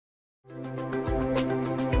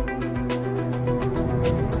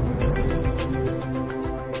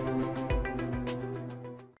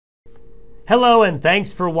Hello and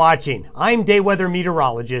thanks for watching. I'm DayWeather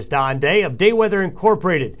meteorologist Don Day of DayWeather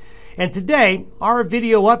Incorporated. And today, our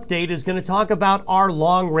video update is going to talk about our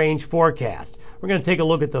long-range forecast. We're going to take a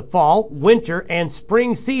look at the fall, winter, and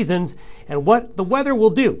spring seasons and what the weather will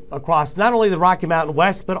do across not only the Rocky Mountain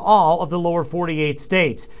West, but all of the lower 48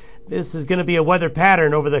 states. This is going to be a weather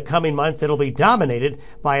pattern over the coming months that'll be dominated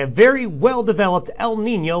by a very well-developed El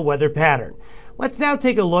Nino weather pattern. Let's now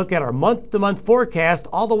take a look at our month-to-month forecast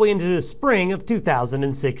all the way into the spring of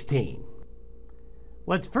 2016.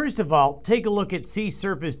 Let's first of all take a look at sea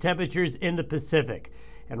surface temperatures in the Pacific.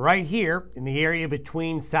 And right here in the area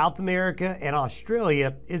between South America and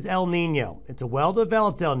Australia is El Nino. It's a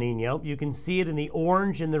well-developed El Nino. You can see it in the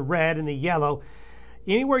orange and the red and the yellow.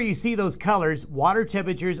 Anywhere you see those colors, water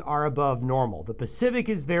temperatures are above normal. The Pacific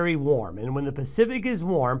is very warm, and when the Pacific is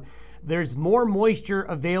warm, there's more moisture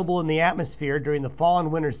available in the atmosphere during the fall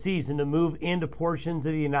and winter season to move into portions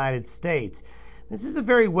of the United States. This is a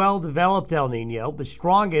very well-developed El Nino, the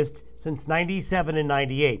strongest since 97 and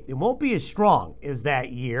 98. It won't be as strong as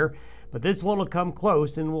that year, but this one will come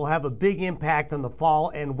close and will have a big impact on the fall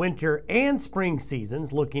and winter and spring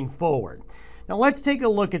seasons looking forward. Now let's take a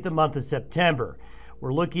look at the month of September.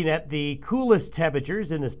 We're looking at the coolest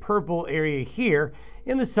temperatures in this purple area here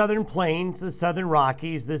in the southern plains, the southern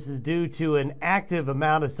Rockies. This is due to an active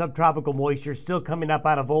amount of subtropical moisture still coming up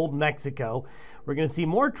out of old Mexico. We're going to see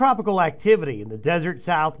more tropical activity in the desert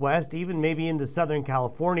southwest, even maybe into southern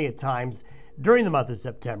California at times during the month of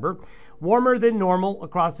September. Warmer than normal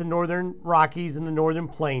across the northern Rockies and the northern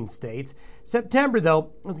plain states. September,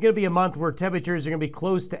 though, is going to be a month where temperatures are going to be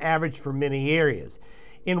close to average for many areas.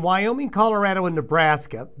 In Wyoming, Colorado, and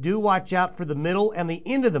Nebraska, do watch out for the middle and the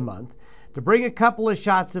end of the month to bring a couple of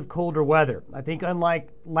shots of colder weather. I think unlike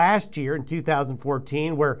last year in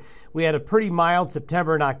 2014, where we had a pretty mild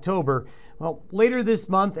September and October, well, later this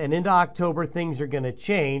month and into October, things are going to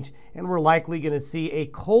change, and we're likely going to see a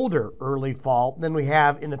colder early fall than we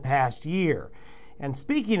have in the past year. And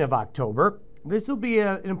speaking of October, this will be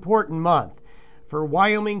an important month. For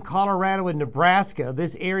Wyoming, Colorado, and Nebraska,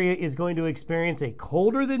 this area is going to experience a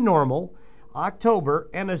colder than normal October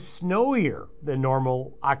and a snowier than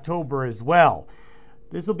normal October as well.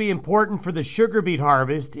 This will be important for the sugar beet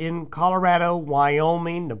harvest in Colorado,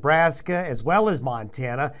 Wyoming, Nebraska, as well as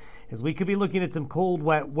Montana, as we could be looking at some cold,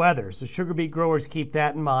 wet weather. So sugar beet growers keep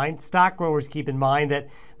that in mind. Stock growers keep in mind that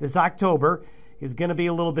this October is going to be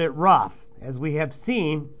a little bit rough, as we have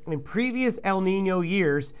seen in previous El Nino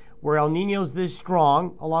years where El Nino's this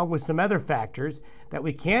strong, along with some other factors, that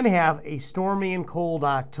we can have a stormy and cold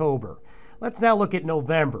October. Let's now look at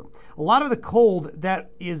November. A lot of the cold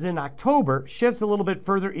that is in October shifts a little bit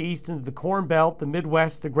further east into the Corn Belt, the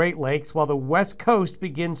Midwest, the Great Lakes, while the West Coast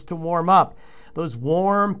begins to warm up. Those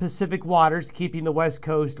warm Pacific waters keeping the West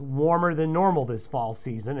Coast warmer than normal this fall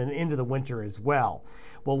season and into the winter as well.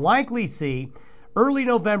 We'll likely see early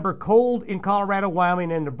November cold in Colorado,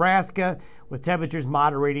 Wyoming, and Nebraska, with temperatures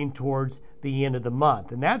moderating towards the end of the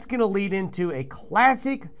month. And that's going to lead into a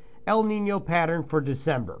classic El Nino pattern for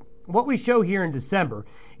December. What we show here in December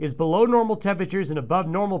is below normal temperatures and above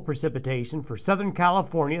normal precipitation for Southern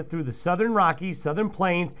California through the southern Rockies, southern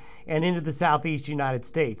plains, and into the southeast United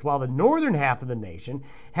States, while the northern half of the nation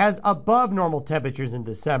has above normal temperatures in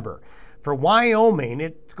December. For Wyoming,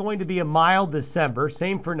 it's going to be a mild December.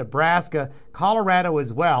 Same for Nebraska, Colorado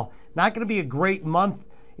as well. Not going to be a great month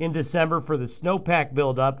in December for the snowpack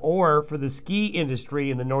buildup or for the ski industry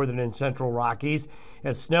in the northern and central Rockies,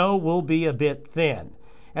 as snow will be a bit thin.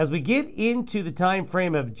 As we get into the time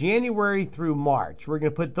frame of January through March, we're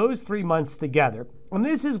going to put those 3 months together, and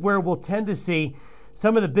this is where we'll tend to see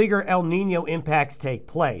some of the bigger El Nino impacts take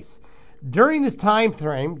place. During this time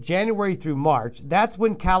frame, January through March, that's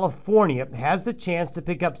when California has the chance to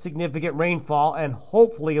pick up significant rainfall and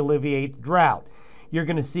hopefully alleviate the drought. You're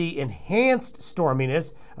going to see enhanced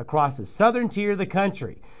storminess across the southern tier of the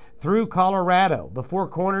country, through Colorado, the Four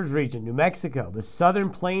Corners region, New Mexico, the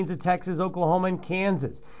southern plains of Texas, Oklahoma, and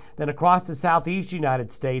Kansas. Then across the southeast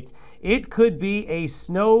United States, it could be a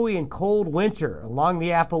snowy and cold winter along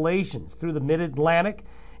the Appalachians, through the mid-Atlantic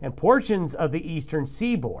and portions of the eastern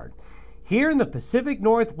seaboard. Here in the Pacific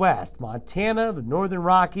Northwest, Montana, the northern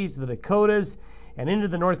Rockies, the Dakotas, and into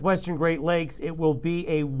the northwestern Great Lakes, it will be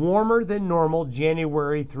a warmer than normal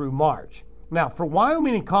January through March. Now, for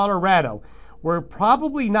Wyoming and Colorado, we're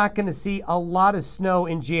probably not going to see a lot of snow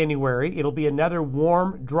in January. It'll be another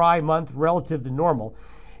warm, dry month relative to normal.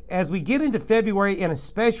 As we get into February and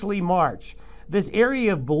especially March, this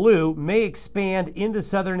area of blue may expand into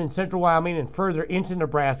southern and central Wyoming and further into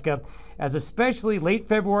Nebraska, as especially late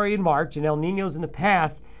February and March and El Ninos in the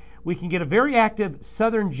past we can get a very active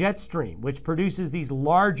southern jet stream, which produces these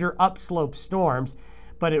larger upslope storms,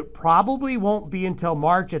 but it probably won't be until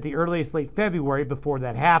March at the earliest late February before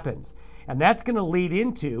that happens. And that's going to lead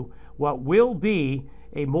into what will be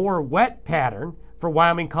a more wet pattern for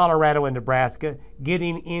Wyoming, Colorado, and Nebraska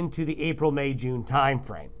getting into the April, May, June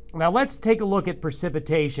timeframe. Now let's take a look at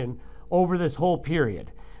precipitation over this whole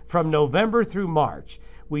period. From November through March,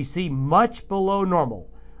 we see much below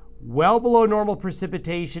normal, well below normal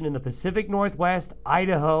precipitation in the Pacific Northwest,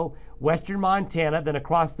 Idaho, western Montana, then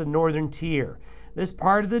across the northern tier. This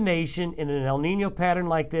part of the nation in an El Nino pattern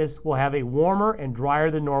like this will have a warmer and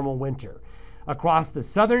drier than normal winter. Across the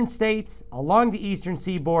southern states, along the eastern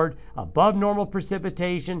seaboard, above normal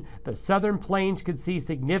precipitation, the southern plains could see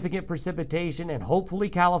significant precipitation, and hopefully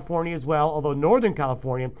California as well, although northern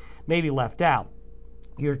California may be left out.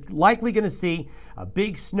 You're likely going to see a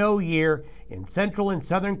big snow year in central and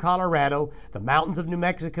southern Colorado, the mountains of New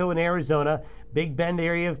Mexico and Arizona, Big Bend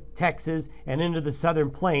area of Texas, and into the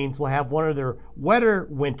southern plains will have one of their wetter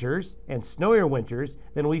winters and snowier winters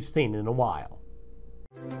than we've seen in a while.